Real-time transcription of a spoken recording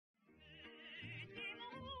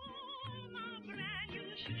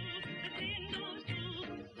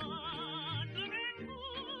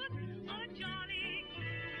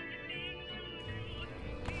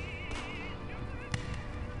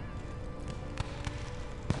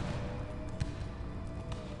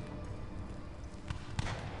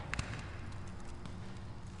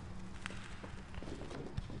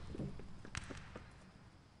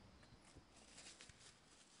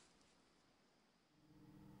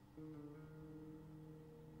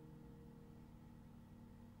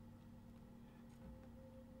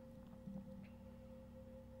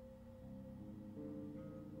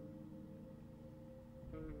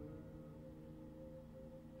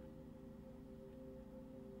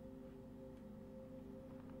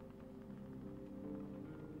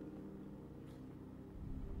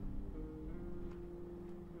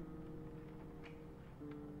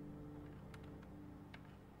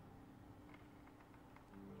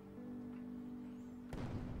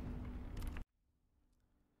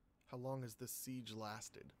How long has this siege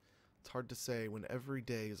lasted? It's hard to say when every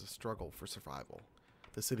day is a struggle for survival.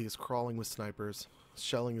 The city is crawling with snipers.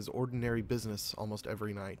 Shelling is ordinary business almost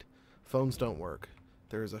every night. Phones don't work.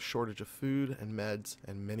 There is a shortage of food and meds,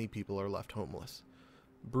 and many people are left homeless.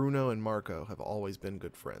 Bruno and Marco have always been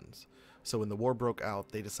good friends, so when the war broke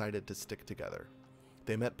out, they decided to stick together.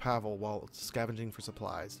 They met Pavel while scavenging for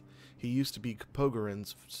supplies. He used to be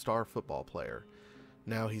Pogorin's star football player.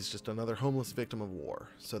 Now he's just another homeless victim of war,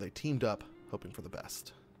 so they teamed up, hoping for the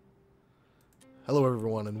best. Hello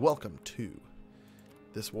everyone, and welcome to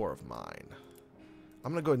This War of Mine.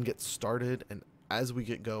 I'm going to go ahead and get started, and as we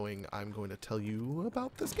get going, I'm going to tell you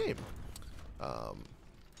about this game.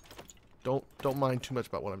 Don't mind too much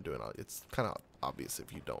about what I'm doing. It's kind of obvious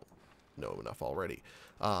if you don't know enough already.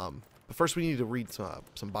 But first we need to read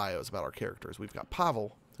some bios about our characters. We've got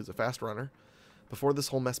Pavel, who's a fast runner. Before this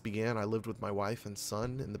whole mess began, I lived with my wife and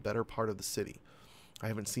son in the better part of the city. I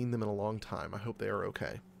haven't seen them in a long time. I hope they are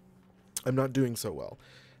okay. I'm not doing so well.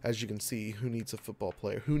 As you can see, who needs football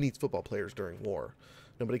players during war?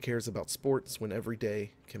 Nobody cares about sports when every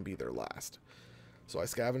day can be their last. So I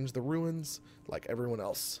scavenge the ruins like everyone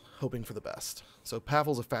else, hoping for the best. So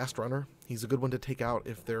Pavel's a fast runner. He's a good one to take out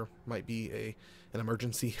if there might be an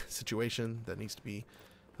emergency situation that needs to be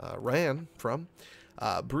ran from.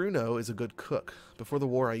 Bruno is a good cook. Before the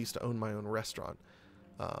war, I used to own my own restaurant.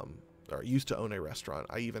 Or used to own a restaurant.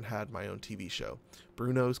 I even had my own TV show,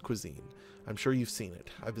 Bruno's Cuisine. I'm sure you've seen it.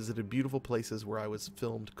 I visited beautiful places where I was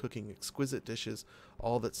filmed cooking exquisite dishes,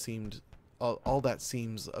 all that seems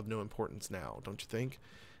of no importance now, don't you think?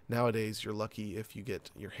 Nowadays, you're lucky if you get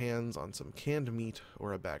your hands on some canned meat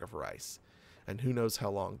or a bag of rice. And who knows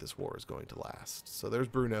how long this war is going to last. So there's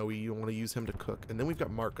Bruno. We want to use him to cook. And then we've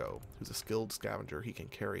got Marco, who's a skilled scavenger. He can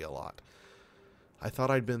carry a lot. I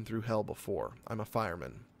thought I'd been through hell before. I'm a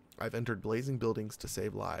fireman. I've entered blazing buildings to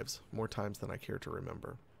save lives, more times than I care to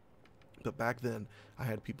remember. But back then, I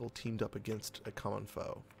had people teamed up against a common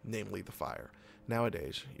foe, namely the fire.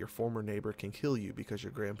 Nowadays, your former neighbor can kill you because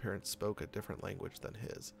your grandparents spoke a different language than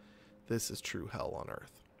his. This is true hell on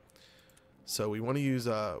earth. So we want to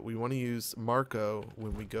use Marco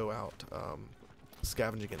when we go out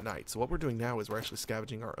scavenging at night. So what we're doing now is we're actually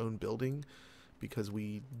scavenging our own building because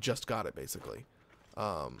we just got it basically.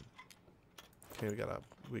 Okay, we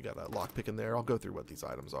got a lockpick in there. I'll go through what these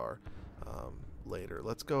items are later.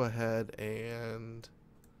 Let's go ahead and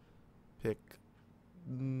pick.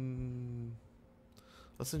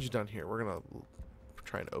 Let's send you down here. We're gonna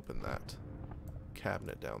try and open that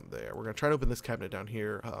cabinet down there. We're going to try to open this cabinet down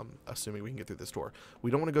here, assuming we can get through this door.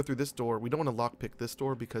 We don't want to go through this door. We don't want to lockpick this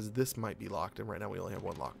door because this might be locked, and right now we only have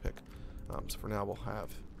one lockpick. So for now, we'll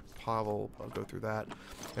have Pavel go through that.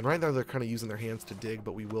 And right now, they're kind of using their hands to dig,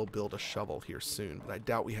 but we will build a shovel here soon. But I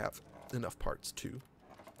doubt we have enough parts to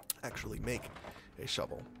actually make a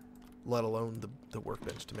shovel, let alone the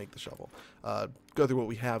workbench to make the shovel. Go through what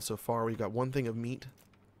we have so far. We've got one thing of meat,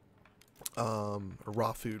 or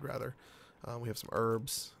raw food, rather. We have some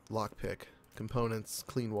herbs, lockpick, components,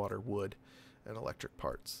 clean water, wood, and electric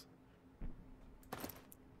parts.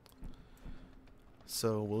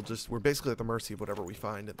 So we're basically at the mercy of whatever we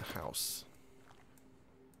find in the house.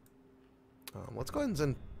 Let's go ahead and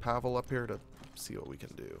send Pavel up here to see what we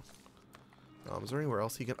can do. Is there anywhere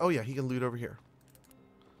else he can? Oh yeah, he can loot over here.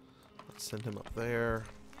 Let's send him up there.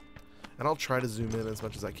 And I'll try to zoom in as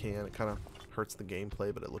much as I can. It kind of hurts the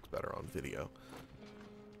gameplay, but it looks better on video.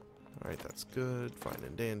 Alright, that's good. Fine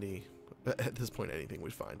and dandy. But at this point, anything we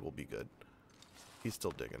find will be good. He's still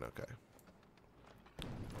digging, okay.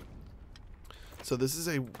 So this is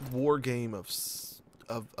a war game of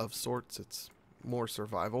sorts. It's more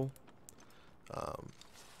survival.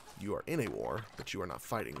 You are in a war, but you are not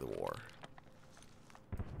fighting the war.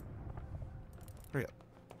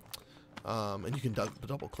 And you can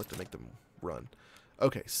double click to make them run.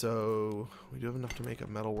 Okay, so we do have enough to make a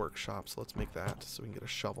metal workshop, so let's make that so we can get a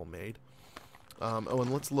shovel made. Oh,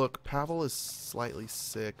 and let's look. Pavel is slightly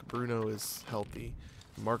sick. Bruno is healthy.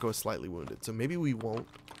 Marco is slightly wounded. So maybe we won't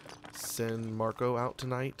send Marco out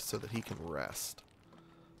tonight so that he can rest.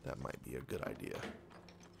 That might be a good idea.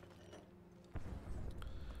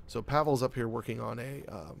 So Pavel's up here working on a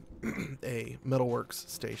a metalworks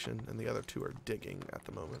station, and the other two are digging at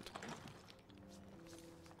the moment.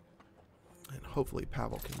 And hopefully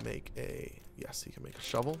Pavel can make a... Yes, he can make a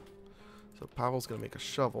shovel. So Pavel's going to make a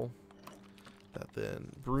shovel that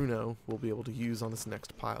then Bruno will be able to use on this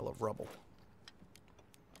next pile of rubble.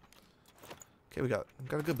 Okay, we got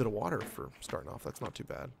a good bit of water for starting off. That's not too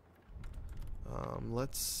bad.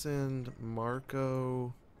 Let's send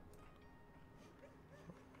Marco...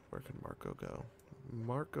 Where can Marco go?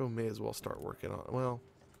 Marco may as well start working on... Well,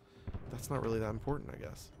 that's not really that important, I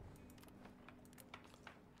guess.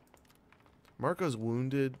 Marco's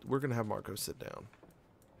wounded. We're going to have Marco sit down.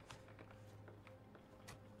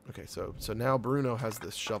 Okay, so now Bruno has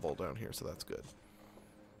this shovel down here, so that's good.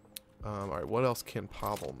 Alright, what else can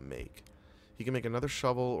Pavel make? He can make another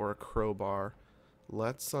shovel or a crowbar.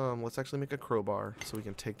 Let's actually make a crowbar so we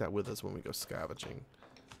can take that with us when we go scavenging.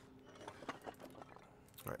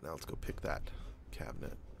 Alright, now let's go pick that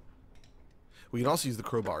cabinet. We can also use the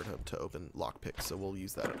crowbar to open lockpicks, so we'll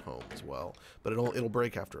use that at home as well. But it'll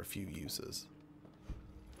break after a few uses.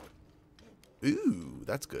 Ooh,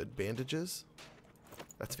 that's good. Bandages.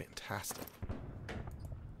 That's fantastic.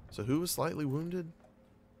 So who was slightly wounded?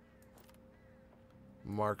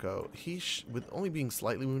 Marco. With only being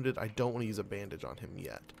slightly wounded, I don't want to use a bandage on him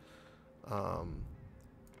yet.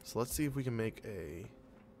 So let's see if we can make a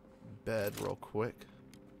bed real quick.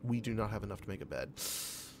 We do not have enough to make a bed.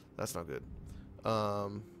 That's not good.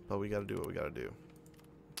 But we gotta do what we gotta do.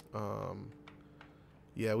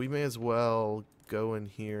 Yeah, we may as well go in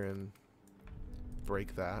here and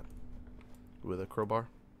break that with a crowbar.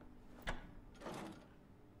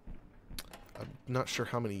 I'm not sure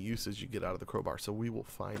how many uses you get out of the crowbar, so we will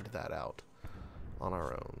find that out on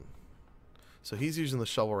our own. So he's using the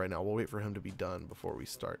shovel right now. We'll wait for him to be done before we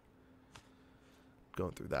start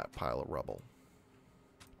going through that pile of rubble.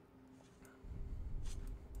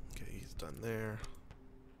 Okay, he's done there.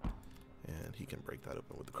 And he can break that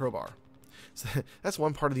open with the crowbar. So that's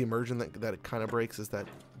one part of the immersion that it kind of breaks, is that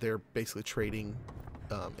they're basically trading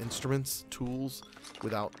instruments, tools,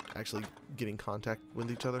 without actually getting contact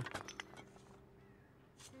with each other.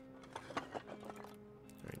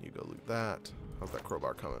 Alright, you go loot that. How's that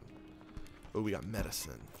crowbar coming? Oh, we got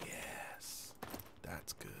medicine. Yes.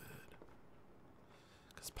 That's good.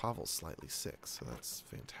 Because Pavel's slightly sick, so that's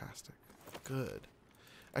fantastic. Good.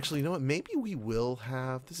 Actually, you know what? Maybe we will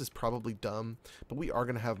have... This is probably dumb, but we are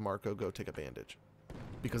going to have Marco go take a bandage.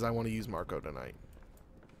 Because I want to use Marco tonight.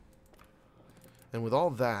 And with all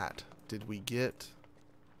that, did we get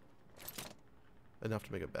enough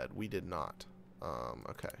to make a bed? We did not.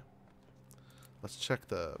 Okay. Let's check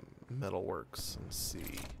the metalworks and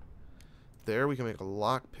see. There we can make a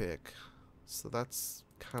lockpick. So that's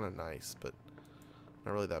kind of nice, but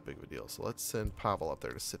not really that big of a deal. So let's send Pavel up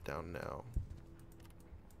there to sit down now.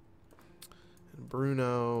 And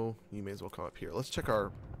Bruno, you may as well come up here. Let's check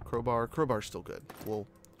our crowbar. Crowbar's still good.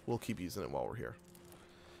 We'll keep using it while we're here.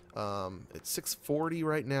 It's 6:40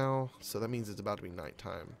 right now, so that means it's about to be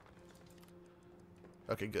nighttime.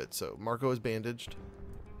 Okay, good. So Marco is bandaged.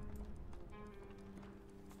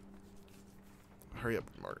 Hurry up,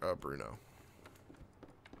 Bruno.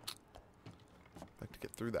 I'd like to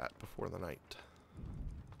get through that before the night.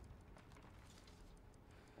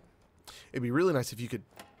 It'd be really nice if you could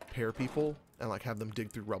pair people and like have them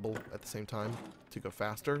dig through rubble at the same time to go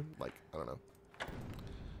faster. Like, I don't know.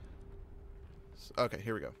 Okay,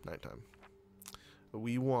 here we go. Nighttime.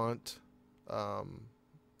 We want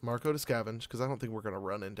Marco to scavenge, because I don't think we're going to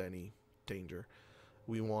run into any danger.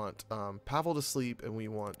 We want Pavel to sleep, and we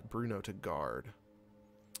want Bruno to guard.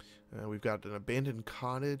 We've got an abandoned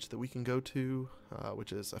cottage that we can go to,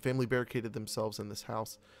 which is a family barricaded themselves in this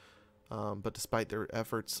house. But despite their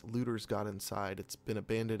efforts, looters got inside. It's been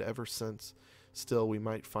abandoned ever since. Still, we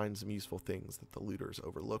might find some useful things that the looters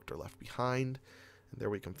overlooked or left behind. And there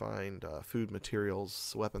we can find food,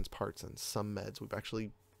 materials, weapons parts, and some meds. We've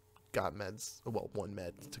actually got meds, well, one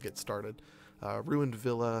med to get started. Ruined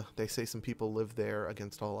villa. They say some people live there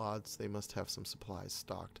against all odds. They must have some supplies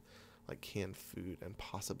stocked, like canned food and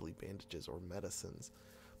possibly bandages or medicines.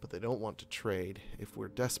 But they don't want to trade. If we're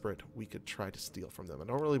desperate, we could try to steal from them. I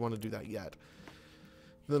don't really want to do that yet.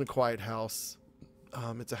 Then a quiet house.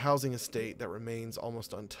 It's a housing estate that remains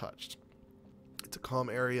almost untouched. It's a calm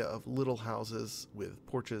area of little houses with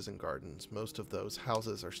porches and gardens. Most of those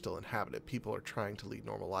houses are still inhabited. People are trying to lead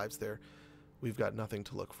normal lives there. We've got nothing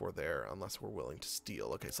to look for there unless we're willing to steal.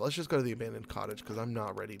 Okay, so let's just go to the abandoned cottage because I'm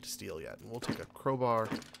not ready to steal yet. And we'll take a crowbar.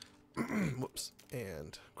 Whoops.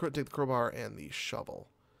 And take the crowbar and the shovel.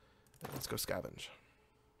 And let's go scavenge.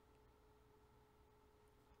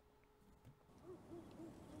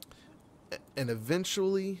 And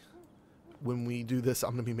eventually, when we do this, I'm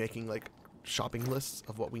going to be making like shopping lists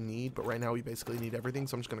of what we need. But right now we basically need everything,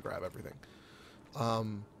 so I'm just going to grab everything.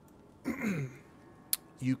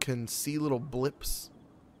 You can see little blips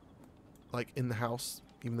like in the house.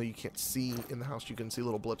 Even though you can't see in the house, you can see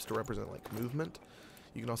little blips to represent like movement.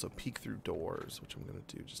 You can also peek through doors, which I'm going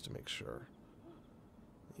to do just to make sure.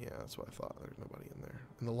 Yeah, that's what I thought. There's nobody in there.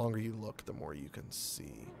 And the longer you look, the more you can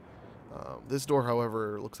see. This door,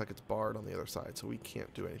 however, looks like it's barred on the other side, so we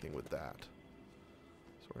can't do anything with that.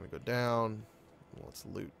 So we're going to go down. Let's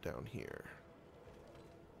loot down here.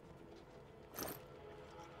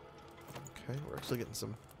 Okay, we're actually getting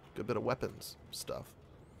some good bit of weapons stuff.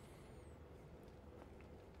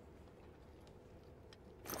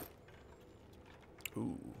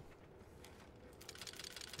 Ooh.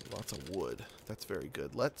 Lots of wood. That's very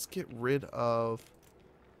good. Let's get rid of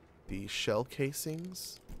the shell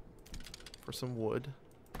casings for some wood.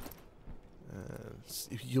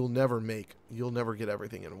 You'll never get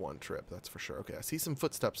everything in one trip, that's for sure. Okay, I see some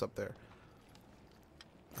footsteps up there.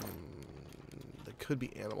 They could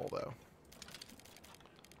be animal, though.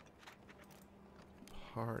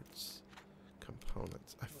 Parts,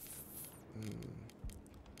 components.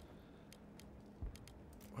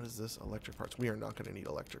 What is this? Electric parts. We are not going to need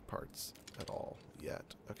electric parts at all yet.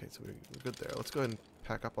 Okay, so we're good there. Let's go ahead and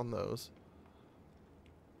pack up on those.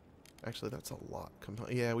 Actually, that's a lot.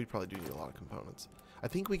 Yeah, we probably do need a lot of components. I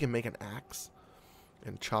think we can make an axe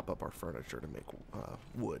and chop up our furniture to make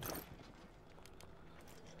wood.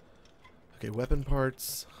 Okay, weapon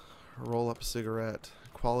parts, roll-up cigarette,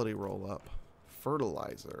 quality roll-up,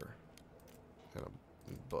 fertilizer, and a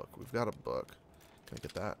book. We've got a book. Can I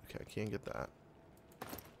get that? Okay, I can't get that.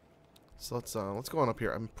 So let's go on up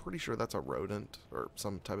here. I'm pretty sure that's a rodent or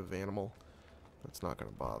some type of animal. That's not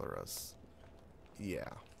going to bother us. Yeah.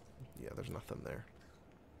 Yeah, there's nothing there.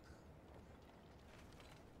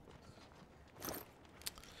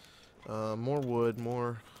 More wood,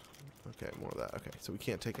 more... Okay, more of that. Okay, so we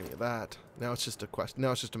can't take any of that. Now it's just a question.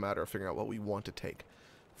 Now it's just a matter of figuring out what we want to take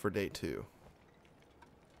for day 2.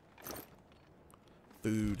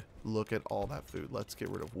 Food. Look at all that food. Let's get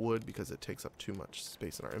rid of wood because it takes up too much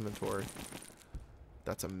space in our inventory.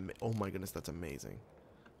 That's oh my goodness, that's amazing.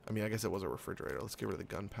 I mean, I guess it was a refrigerator. Let's get rid of the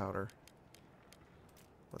gunpowder.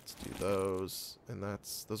 Let's do those. And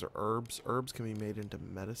those are herbs. Herbs can be made into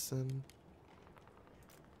medicine.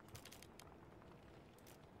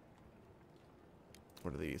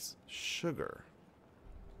 What are these? Sugar.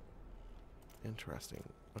 Interesting.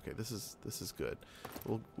 Okay, this is good.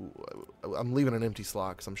 I'm leaving an empty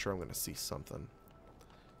slot because I'm sure I'm going to see something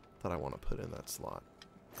that I want to put in that slot.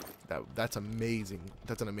 That's amazing.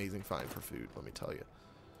 That's an amazing find for food, let me tell you.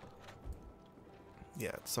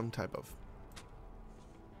 Yeah, it's some type of...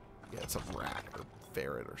 Yeah, it's a rat or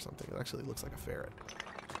ferret or something. It actually looks like a ferret.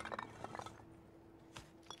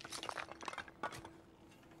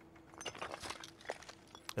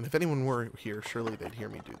 And if anyone were here, surely they'd hear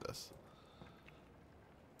me do this.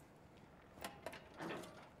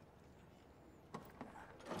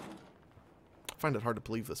 I find it hard to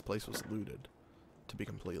believe this place was looted, to be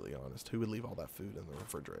completely honest. Who would leave all that food in the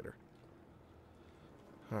refrigerator?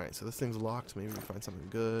 Alright, so this thing's locked. Maybe we find something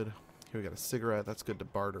good. Here we got a cigarette. That's good to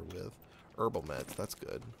barter with. Herbal meds. That's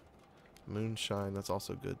good. Moonshine. That's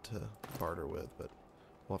also good to barter with, but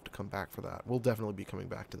we'll have to come back for that. We'll definitely be coming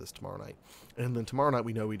back to this tomorrow night. And then tomorrow night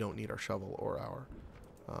we know we don't need our shovel or our...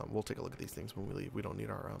 we'll take a look at these things when we leave. We don't need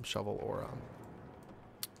our shovel or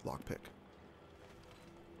lockpick.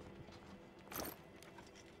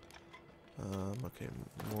 Okay,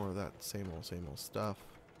 more of that same old stuff.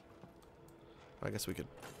 I guess we could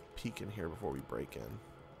peek in here before we break in.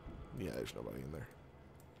 Yeah, there's nobody in there.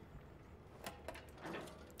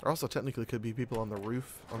 There also technically could be people on the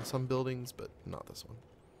roof on some buildings, but not this one.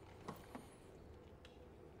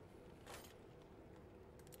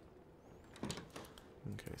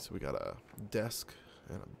 Okay, so we got a desk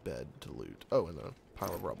and a bed to loot. Oh, and a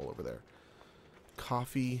pile of rubble over there.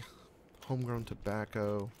 Coffee, homegrown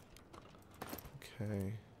tobacco.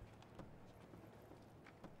 Okay.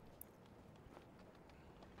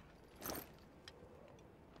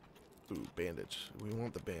 Ooh, bandage. We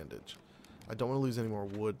want the bandage. I don't want to lose any more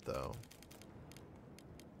wood, though.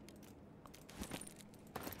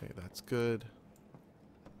 Okay, that's good.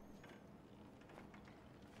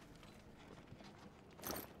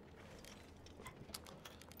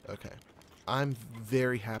 I'm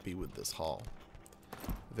very happy with this haul.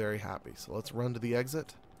 Very happy. So let's run to the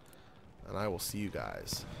exit, and I will see you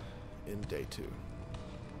guys in day 2.